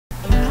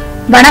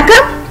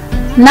வணக்கம்.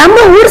 நம்ம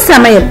ஊர்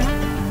சமையல்.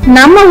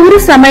 நம்ம ஊர்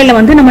சமையல்ல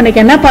வந்து நம்ம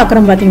இன்னைக்கு என்ன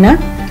பாக்குறோம் பாத்தீங்கன்னா,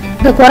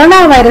 இந்த கொரோனா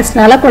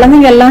வைரஸ்னால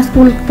குழந்தைங்க எல்லாம்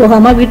ஸ்கூலுக்கு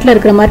போகாம வீட்டுல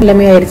இருக்கிற மாதிரி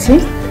நிலைமை ஆயிடுச்சு.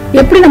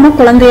 எப்படி நம்ம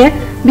குழந்தைய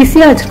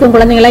பிஸியா வச்சிருக்கோம்,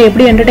 குழந்தைங்க எல்லாம்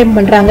எப்படி என்டர்டைன்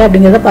பண்றாங்க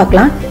அப்படிங்கறத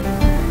பாக்கலாம்.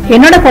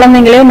 என்னோட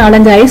குழந்தைங்களே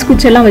 4-5 ஐஸ்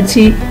குச்சி எல்லாம்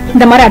வச்சு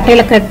இந்த மாதிரி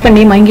அட்டையில கட்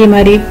பண்ணி மங்கி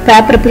மாதிரி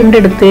பேப்பர் பிரிண்ட்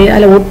எடுத்து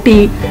அதுல ஒட்டி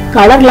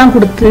கலர்லாம்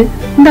கொடுத்து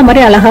இந்த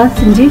மாதிரி அழகா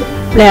செஞ்சு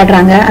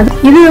விளையாடுறாங்க.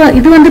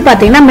 இது வந்து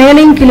பாத்தீங்கன்னா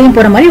மேலையும் கீழையும்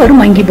போற மாதிரி ஒரு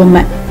மங்கி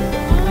பொம்மை.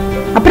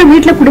 அப்புறம்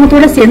வீட்டுல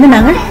குடும்பத்தோட சேர்ந்து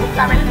நாங்க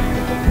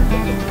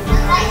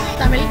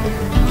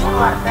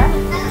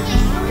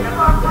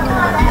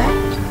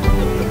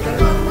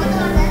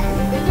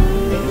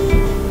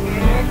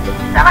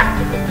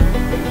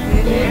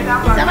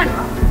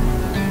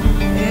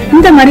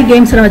இந்த மாதிரி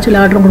கேம்ஸ் எல்லாம் வச்சு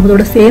விளையாடுறோம்.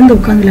 குடும்பத்தோட சேர்ந்து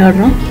உட்கார்ந்து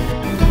விளையாடுறோம்.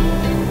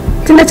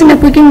 சின்ன சின்ன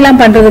குக்கிங் எல்லாம்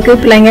பண்றதுக்கு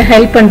பிள்ளைங்க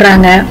ஹெல்ப்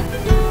பண்றாங்க.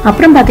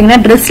 அப்புறம் பாத்தீங்கன்னா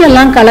ட்ரெஸ்ல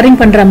எல்லாம் கலரிங்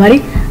பண்ற மாதிரி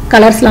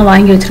கலர்ஸ் எல்லாம்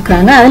வாங்கி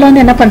வச்சிருக்காங்க. அதுல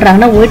வந்து என்ன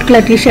பண்றாங்கன்னா ஒயிட்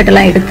கலர் டிஷர்ட்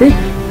எல்லாம் எடுத்து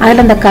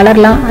அதில் அந்த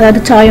கலர்லாம், அதாவது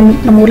சாயம்,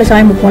 நம்ம ஊரில்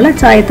சாயம் முக்கும்ல,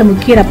 சாயத்தை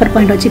முக்கி ரப்பர்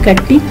பாயிண்ட் வச்சு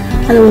கட்டி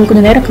அதை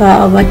கொஞ்சம்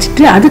நேரம்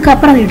வச்சுட்டு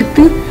அதுக்கப்புறம் அதை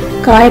எடுத்து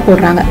காய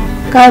போடுறாங்க.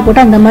 காய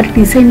போட்டு அந்த மாதிரி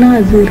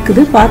டிசைனாக அது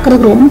இருக்குது.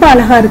 பார்க்குறதுக்கு ரொம்ப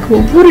அழகாக இருக்குது.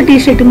 ஒவ்வொரு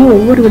டிஷர்ட்டுமே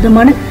ஒவ்வொரு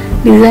விதமான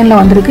டிசைனில்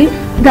வந்திருக்கு.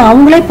 இது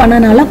அவங்களே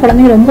பண்ணனால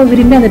குழந்தைங்க ரொம்ப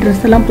விரும்பி அந்த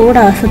ட்ரெஸ் எல்லாம் போட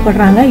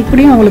ஆசைப்படுறாங்க.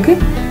 இப்படியும் அவங்களுக்கு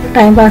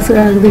டைம் பாஸ்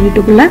ஆகுது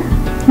வீட்டுக்குள்ளே.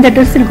 இந்த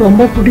ட்ரெஸ் எனக்கு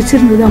ரொம்ப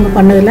பிடிச்சிருந்தது அவங்க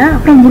பண்ணதில்.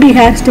 அப்புறம் முடி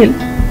ஹேர் ஸ்டைல்,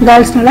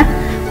 கேர்ள்ஸ்னால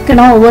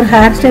தினம் ஒவ்வொரு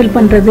ஹேர் ஸ்டைல்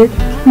பண்ணுறது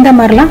இந்த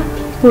மாதிரிலாம்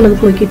பொழுது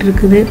போய்கிட்டு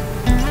இருக்குது.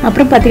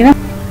 அப்புறம் பார்த்தீங்கன்னா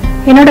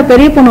என்னோட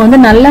பெரிய பொண்ணு வந்து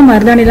நல்ல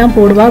மருதாணிலாம்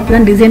போடுவா.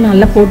 இப்போதான் டிசைன்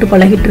நல்லா போட்டு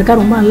பழகிட்டு இருக்கா.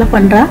 ரொம்ப நல்லா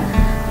பண்ணுறா.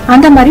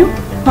 அந்த மாதிரியும்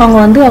அவங்க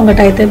வந்து அவங்க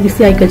டயத்தை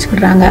பிஸி ஆக்கி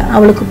வச்சுக்கிடுறாங்க.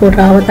 அவளுக்கு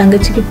போடுறா, அவள்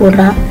தங்கச்சிக்கு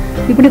போடுறா.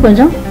 இப்படி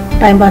கொஞ்சம்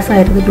டைம் பாஸ்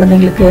ஆயிடுது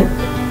குழந்தைங்களுக்கு.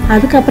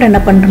 அதுக்கப்புறம்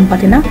என்ன பண்ணுறோன்னு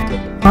பார்த்தீங்கன்னா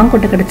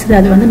மாங்கொட்டை கிடச்சிது.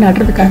 அது வந்து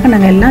நடுறதுக்காக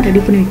நாங்கள் எல்லாம்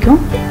ரெடி பண்ணி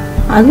வைக்கோம்.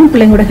 அதுவும்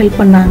பிள்ளைங்களோட ஹெல்ப்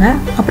பண்ணாங்க.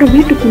 அப்புறம்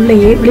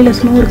வீட்டுக்குள்ளேயே வெளியில்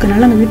ஸ்னோ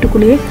இருக்கிறனால அந்த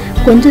வீட்டுக்குள்ளேயே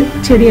கொஞ்சம்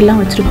செடியெல்லாம்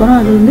வச்சுருக்கோம்.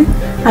 அது வந்து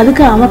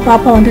அதுக்கு அவள்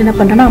பாப்பா வந்து என்ன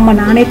பண்ணுறான்னா, அம்மா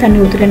நானே தண்ணி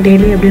ஊற்றுறேன்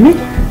டெய்லி அப்படின்னு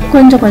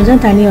கொஞ்சம் கொஞ்சம்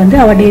தண்ணி வந்து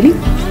அவள் டெய்லி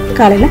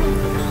காலையில்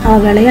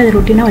அவள் வேலையை அதை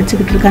ரொட்டீனாக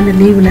வச்சுக்கிட்டு இருக்கா. அந்த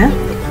லீவில்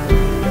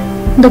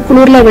இந்த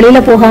குளிரில்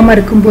வெளியில் போகாமல்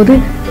இருக்கும்போது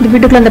இந்த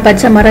வீட்டுக்குள்ளே அந்த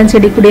பச்சை மரம்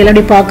செடி கொடி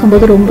எல்லாம்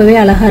பார்க்கும்போது ரொம்பவே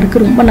அழகாக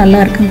இருக்குது, ரொம்ப நல்லா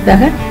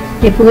இருக்குங்கிறதுக்காக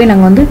எப்போவே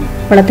நாங்கள் வந்து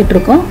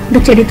வளர்த்துட்ருக்கோம். இந்த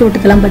செடி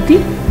தோட்டத்தெல்லாம் பற்றி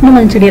இன்னும்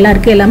கொஞ்சம் செடியெல்லாம்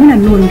இருக்குது. எல்லாமே நான்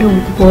இன்னொரு வீடியோ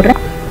உங்களுக்கு போடுறேன்.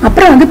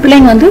 அப்புறம் வந்து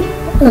பிள்ளைங்க வந்து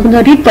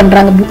கொஞ்சம் ரீட்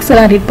பண்ணுறாங்க, புக்ஸ்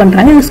எல்லாம் ரீட்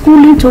பண்ணுறாங்க. இது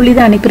ஸ்கூல்லையும் சொல்லி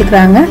தான்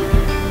அனுப்பியிருக்கிறாங்க.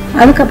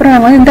 அதுக்கப்புறம்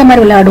நாங்கள் வந்து இந்த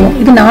மாதிரி விளையாடுவோம்.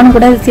 இது நானும்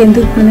கூட சேர்ந்து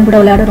குழந்தைங்க கூட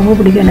விளையாட ரொம்ப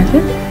பிடிக்கும் எனக்கு.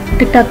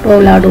 டிக்டாக்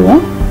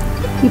விளையாடுவோம்.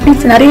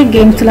 இப்படி நிறைய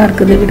கேம்ஸ்லாம்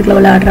இருக்குது வீட்டுக்குள்ள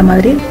விளையாடுற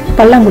மாதிரி.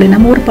 பல்லாங்குழி,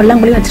 நம்ம ஊர்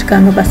பல்லாங்குழி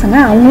வச்சுருக்காங்க பசங்க.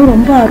 அவங்களும்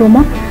ரொம்ப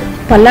ஆர்வமாக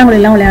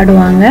பல்லாங்குழிலாம்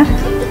விளையாடுவாங்க.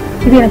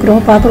 இது எனக்கு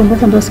ரொம்ப பார்க்க ரொம்ப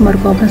சந்தோஷமாக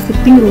இருக்கும். அப்புறம்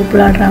ஸ்கிப்பிங் ரோப்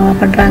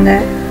பண்ணுறாங்க.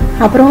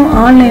 அப்புறம்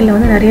ஆன்லைனில்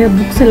வந்து நிறைய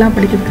புக்ஸ் எல்லாம்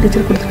படிக்கிறதுக்கு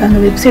டீச்சர் கொடுத்துருக்காங்க.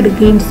 வெப்சைட்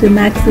கேம்ஸு,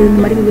 மேக்ஸு இந்த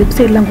மாதிரி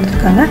வெப்சைட்லாம்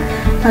கொடுத்துருக்காங்க.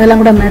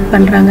 அதெல்லாம் கூட மேக்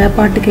பண்ணுறாங்க,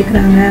 பாட்டு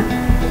கேட்குறாங்க.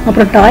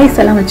 அப்புறம் டாய்ஸ்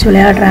எல்லாம் வச்சு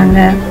விளையாடுறாங்க.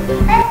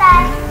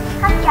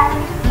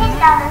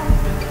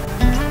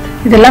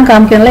 இதெல்லாம்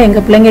காமிக்கிறதுல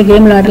எங்கள் பிள்ளைங்க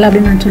கேம் விளையாடல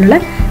அப்படின்னு நான் சொல்லலை.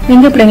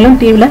 எங்கள் பிள்ளைங்களும்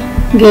டிவியில்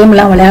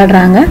கேம்லாம்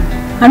விளையாடுறாங்க.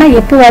 ஆனால்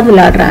எப்போவாது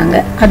விளையாடுறாங்க.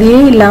 அதையே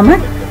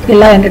இல்லாமல்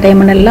எல்லா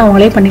என்டர்டெயின்மெண்ட் எல்லாம்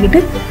அவங்களே பண்ணிக்கிட்டு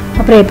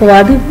அப்புறம்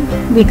எப்போவாது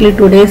வீக்லி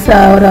 2 days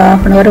ஒரு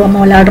 1/2 hour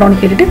அம்மா விளையாடுறோன்னு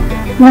கேட்டுட்டு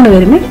 3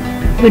 பேருமே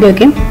வீடியோ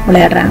கேம்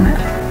விளையாடுறாங்க.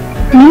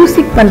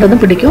 மியூசிக்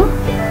பண்ணுறதும் பிடிக்கும்.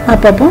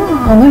 அப்பப்போ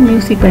அவங்க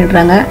மியூசிக்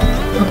பண்ணிடுறாங்க.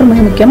 அப்புறம்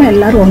மிக முக்கியமாக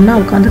எல்லோரும் ஒன்றா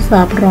உட்காந்து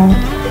சாப்பிட்றோம்,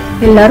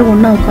 எல்லோரும்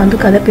ஒன்றா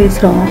உட்காந்து கதை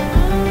பேசுகிறோம்.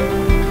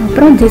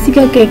 அப்புறம்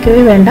ஜெசிகா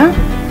கேட்கவே வேண்டாம்,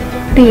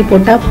 டிவி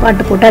போட்டால்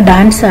பாட்டு போட்டால்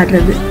டான்ஸ்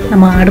ஆடுறது.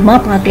 நம்ம ஆடுமா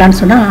பார்க்கலான்னு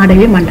சொன்னால்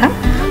ஆடவே மாட்டான்.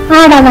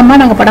 ஆடாதம்மா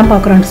நாங்கள் படம்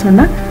பார்க்குறோன்னு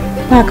சொன்னால்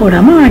பார்க்க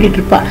விடாமல்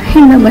ஆடிட்டுருப்பா.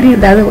 இந்த மாதிரி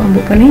ஏதாவது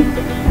வம்பு பண்ணி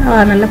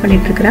நல்லா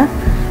பண்ணிகிட்ருக்குறா.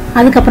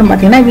 அதுக்கப்புறம்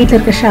பார்த்தீங்கன்னா வீட்டில்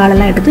இருக்க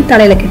ஷாலெல்லாம் எடுத்து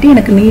தலையில் கட்டி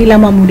எனக்கு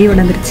நீளமாக முடி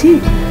வளர்ந்துருச்சு,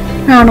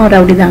 நானும்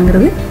ரவுடி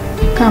தாங்கிறது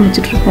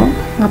காமிச்சிட்ருக்கோம்.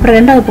 அப்புறம்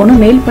 2வது பொண்ணு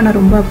நெயில் பண்ண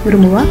ரொம்ப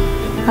விரும்புவாள்.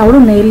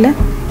 அவளும் நெயிலில்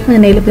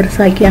கொஞ்சம் நெயில்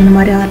பெருசாக்கி அந்த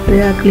மாதிரி ஆர்ட்டு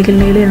அக்லிக்கல்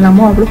நெயில்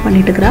எல்லாமோ அவளும்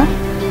பண்ணிட்டுருக்கிறா.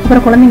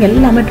 அப்புறம் குழந்தைங்க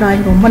எல்லாமே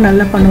ட்ராயிங் ரொம்ப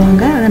நல்லா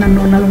பண்ணுவாங்க. அதை நான்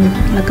ஒரு நாள்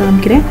உங்களுக்கு நல்லா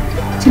காமிக்கிறேன்.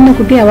 சின்ன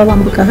குட்டி அவள்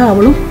வம்புக்காக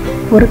அவளும்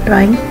ஒரு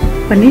ட்ராயிங்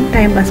பண்ணி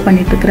டைம் பாஸ்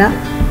பண்ணிகிட்ருக்கிறா.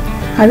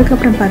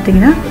 அதுக்கப்புறம்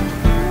பார்த்தீங்கன்னா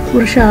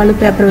ஒரு ஷாலு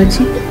பேப்பர்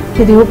வச்சு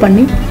எதையோ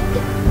பண்ணி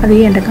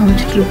அதையே என்கிட்ட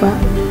காமிச்சிட்ருப்பா.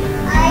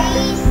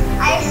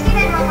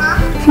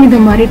 இந்த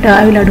மாதிரி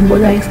டாய்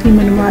விளையாடும்போது ஐஸ்கிரீம்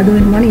வேணுமா அது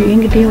வேணுமான்னு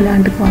என்கிட்டையும்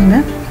விளையாண்டுக்குவாங்க.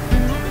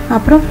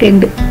 அப்புறம்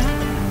டெண்டு.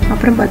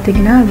 அப்புறம்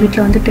பார்த்தீங்கன்னா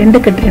வீட்டில் வந்து டெண்டு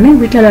கட்டுறேன்னு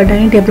வீட்டில்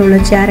டைனிங் டேபிள் உள்ள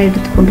சேரை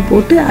எடுத்து கொண்டு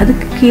போட்டு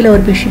அதுக்கு கீழே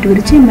ஒரு பெட்ஷீட்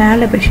விரித்து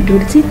மேலே பெட்ஷீட்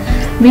விரித்து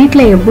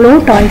வீட்டில் எவ்வளோ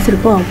டாய்ஸ்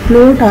இருக்கோ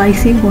அவ்வளோ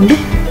டாய்ஸையும் கொண்டு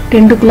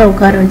டெண்டுக்குள்ளே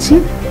உட்கார வச்சு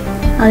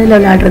அதில்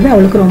விளையாடுறது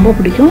அவளுக்கு ரொம்ப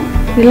பிடிக்கும்.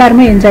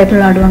 எல்லாருமே என்ஜாய் பண்ணி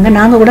விளையாடுவாங்க.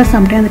 நாங்கள் கூட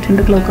சம்டைம் அந்த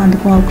டெண்டுக்குள்ளே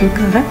உட்காந்துக்குவோம்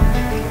அவங்களுக்காக.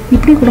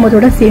 இப்படி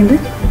குடும்பத்தோடு சேர்ந்து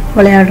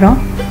விளையாடுறோம்.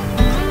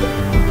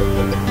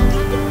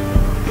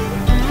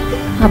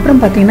 அப்புறம்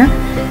பார்த்தீங்கன்னா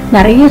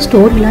நிறைய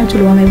ஸ்டோரிலாம்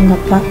சொல்லுவாங்க இவங்க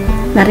அப்பா.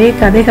 நிறைய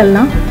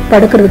கதைகள்லாம்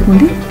படுக்கிறதுக்கு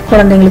முந்தி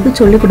குழந்தைங்களுக்கு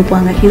சொல்லி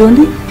கொடுப்பாங்க. இது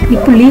வந்து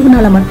இப்போ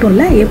லீவுனால மட்டும்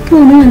இல்லை,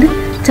 எப்போவுமே வந்து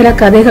சில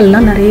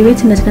கதைகள்லாம் நிறையவே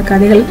சின்ன சின்ன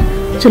கதைகள்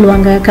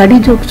சொல்லுவாங்க. கடி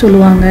ஜோக்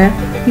சொல்லுவாங்க.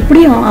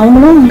 இப்படியும்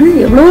அவங்களும் வந்து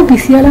எவ்வளோ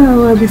பிஸியான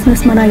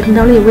பிஸ்னஸ் மேனாக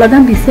இருந்தாலும்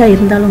எவ்வளோதான் பிஸியாக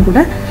இருந்தாலும் கூட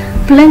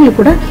பிள்ளைங்களுக்கு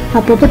கூட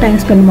அப்பப்போ டைம்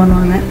ஸ்பெண்ட்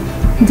பண்ணுவாங்க.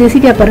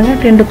 ஜெசிகா பாருங்கள்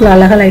ட்ரெண்டுக்குள்ளே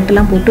அழகாக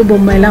லைட்டெல்லாம் போட்டு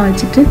பொம்மையெல்லாம்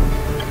வச்சுட்டு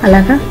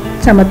அழகாக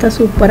சமத்தா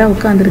சூப்பராக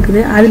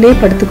உட்காந்துருக்குது. அதிலே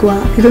படுத்துக்குவா.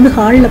 இது வந்து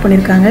ஹாலில்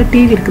பண்ணியிருக்காங்க,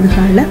 டிவி இருக்குது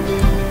ஹாலில்,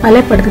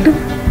 அதிலே படுத்துட்டு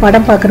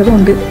படம் பார்க்குறதும்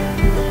உண்டு.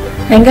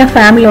 எங்கள்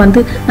ஃபேமிலியில்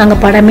வந்து நாங்கள்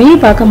படமே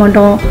பார்க்க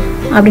மாட்டோம்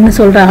அப்படின்னு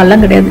சொல்கிற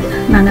ஆள்லாம் கிடையாது.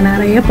 நாங்கள்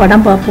நிறைய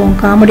படம் பார்ப்போம்,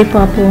 காமெடி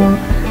பார்ப்போம்,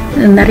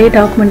 நிறைய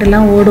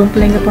டாக்குமெண்ட்லாம் ஓடும்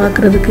பிள்ளைங்க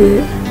பார்க்குறதுக்கு.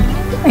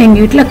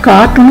 எங்கள் வீட்டில்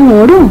கார்ட்டூனும்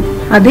ஓடும்,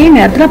 அதே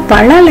நேரத்தில்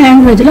பல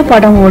லாங்குவேஜில்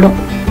படம் ஓடும்.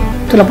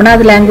 சொல்லப்போனால்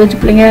அது லாங்குவேஜ்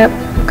பிள்ளைங்க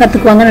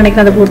கற்றுக்குவாங்கன்னு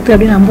நினைக்கிறேன், அதை பொறுத்து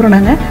அப்படின்னு நம்புகிறோம்.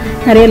 நாங்கள்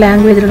நிறைய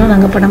லாங்குவேஜ்லாம்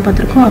நாங்கள் படம்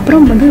பார்த்துருக்கோம்.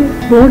 அப்புறம் வந்து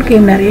போர்ட்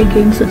கேம் நிறைய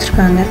கேம்ஸ்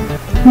வச்சுருக்காங்க.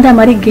 இந்த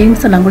மாதிரி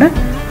கேம்ஸ் எல்லாம் கூட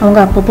அவங்க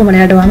அப்பப்போ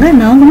விளையாடுவாங்க.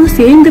 நாங்களும்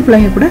சேர்ந்து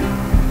பிள்ளைங்க கூட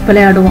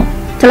விளையாடுவோம்.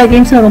 சில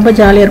கேம்ஸ்லாம் ரொம்ப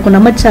ஜாலியாக இருக்கும்.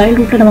 நம்ம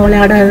சைல்ட்ஹுட்டில் நம்ம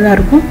விளையாடாததாக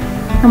இருக்கும்,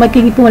 நமக்கு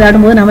இப்போ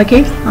விளையாடும்போது நமக்கே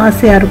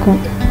ஆசையாக இருக்கும்.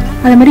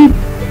 அதே மாதிரி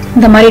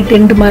இந்த மாதிரி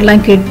டென்ட்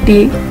மாதிரிலாம் கெட்டி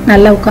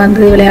நல்லா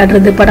உட்காந்து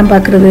விளையாடுறது, படம்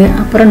பார்க்குறது,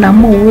 அப்புறம்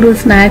நம்ம ஊர்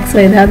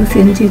ஸ்நாக்ஸில் ஏதாவது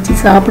செஞ்சு வச்சு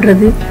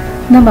சாப்பிட்றது,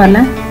 இந்த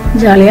மாதிரிலாம்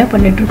ஜாலியாக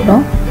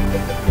பண்ணிகிட்ருக்குறோம்.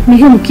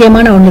 மிக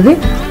முக்கியமான ஒன்று,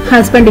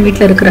 ஹஸ்பண்ட்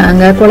வீட்டில்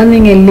இருக்கிறாங்க,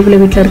 குழந்தைங்க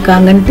லீவில் வீட்டில்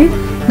இருக்காங்கன்ட்டு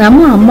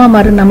நம்ம அம்மா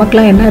மாதிரி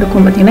நமக்குலாம் என்ன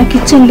இருக்கும் பார்த்தீங்கன்னா,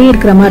 கிச்சன்லேயே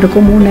இருக்கிற மாதிரி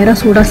இருக்கும். 3 நேரம்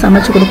சூடாக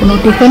சமைச்சு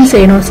கொடுக்கணும், டிஃபன்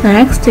செய்யணும்,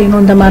 ஸ்நாக்ஸ்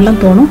செய்யணும், இந்த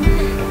மாதிரிலாம் தோணும்.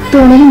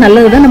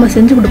 நல்லது தான், நம்ம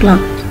செஞ்சு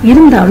கொடுக்கலாம்.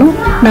 இருந்தாலும்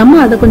நம்ம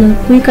அதை கொஞ்சம்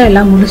குயிக்காக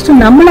எல்லாம் முடிச்சுட்டு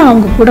நம்மளும்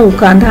அவங்க கூட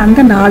உட்காந்து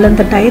அந்த நாள்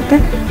அந்த டயத்தை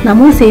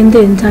நம்மளும் சேர்ந்து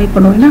என்ஜாய்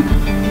பண்ணுவோம். ஏன்னா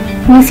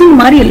மிஷின்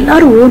மாதிரி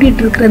எல்லாரும்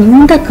ஓடிட்டு இருக்கிற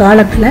இந்த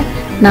காலத்தில்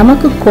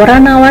நமக்கு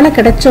கொரோனாவால்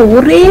கிடைச்ச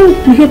ஒரே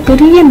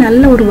மிகப்பெரிய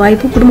நல்ல ஒரு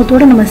வாய்ப்பு,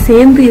 குடும்பத்தோடு நம்ம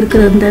சேர்ந்து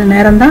இருக்கிற இந்த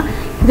நேரம் தான்.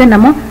 இதை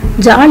நம்ம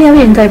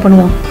ஜாலியாகவே என்ஜாய்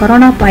பண்ணுவோம்.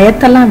 கொரோனா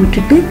பயத்தெல்லாம்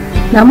விட்டுட்டு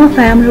நம்ம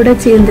ஃபேமிலியோட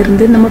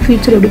சேர்ந்துருந்து நம்ம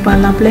ஃபியூச்சர் எப்படி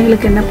பண்ணலாம்,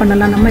 பிள்ளைங்களுக்கு என்ன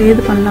பண்ணலாம், நம்ம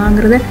ஏது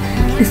பண்ணலாங்கிறத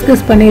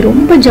டிஸ்கஸ் பண்ணி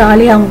ரொம்ப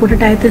ஜாலியாக அவங்க கூட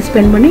டயத்தை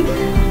ஸ்பெண்ட் பண்ணி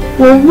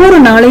ஒவ்வொரு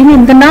நாளையுமே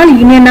இந்த நாள்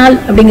இனிய நாள்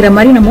அப்படிங்கிற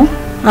மாதிரி நம்ம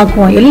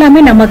ஆக்குவோம். எல்லாமே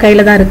நம்ம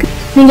கையில் தான் இருக்குது.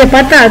 நீங்கள்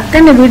பார்த்த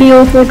அத்தனை வீடியோ,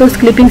 ஃபோட்டோஸ்,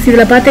 கிளிப்பிங்ஸ்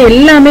இதில் பார்த்த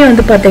எல்லாமே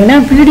வந்து பார்த்தீங்கன்னா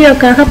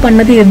வீடியோக்காக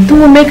பண்ணது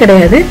எதுவுமே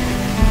கிடையாது.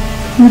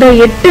 இந்த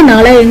 8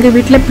 நாளாக எங்கள்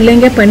வீட்டில்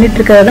பிள்ளைங்க பண்ணிட்டு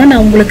இருக்கிறத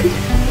நான் உங்களுக்கு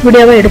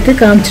வீடியோவை எடுத்து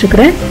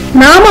காமிச்சிருக்கிறேன்.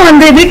 நாம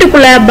வந்து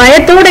வீட்டுக்குள்ள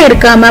பயத்தோட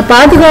இருக்காம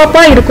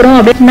பாதுகாப்பா இருக்கிறோம்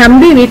அப்படின்னு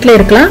நம்பி வீட்டுல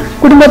இருக்கலாம்.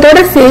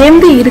 குடும்பத்தோட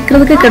சேர்ந்து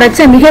இருக்கிறதுக்கு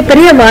கிடைச்ச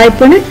மிகப்பெரிய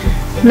வாய்ப்புன்னு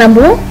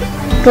நம்புவோம்.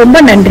 ரொம்ப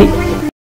நன்றி.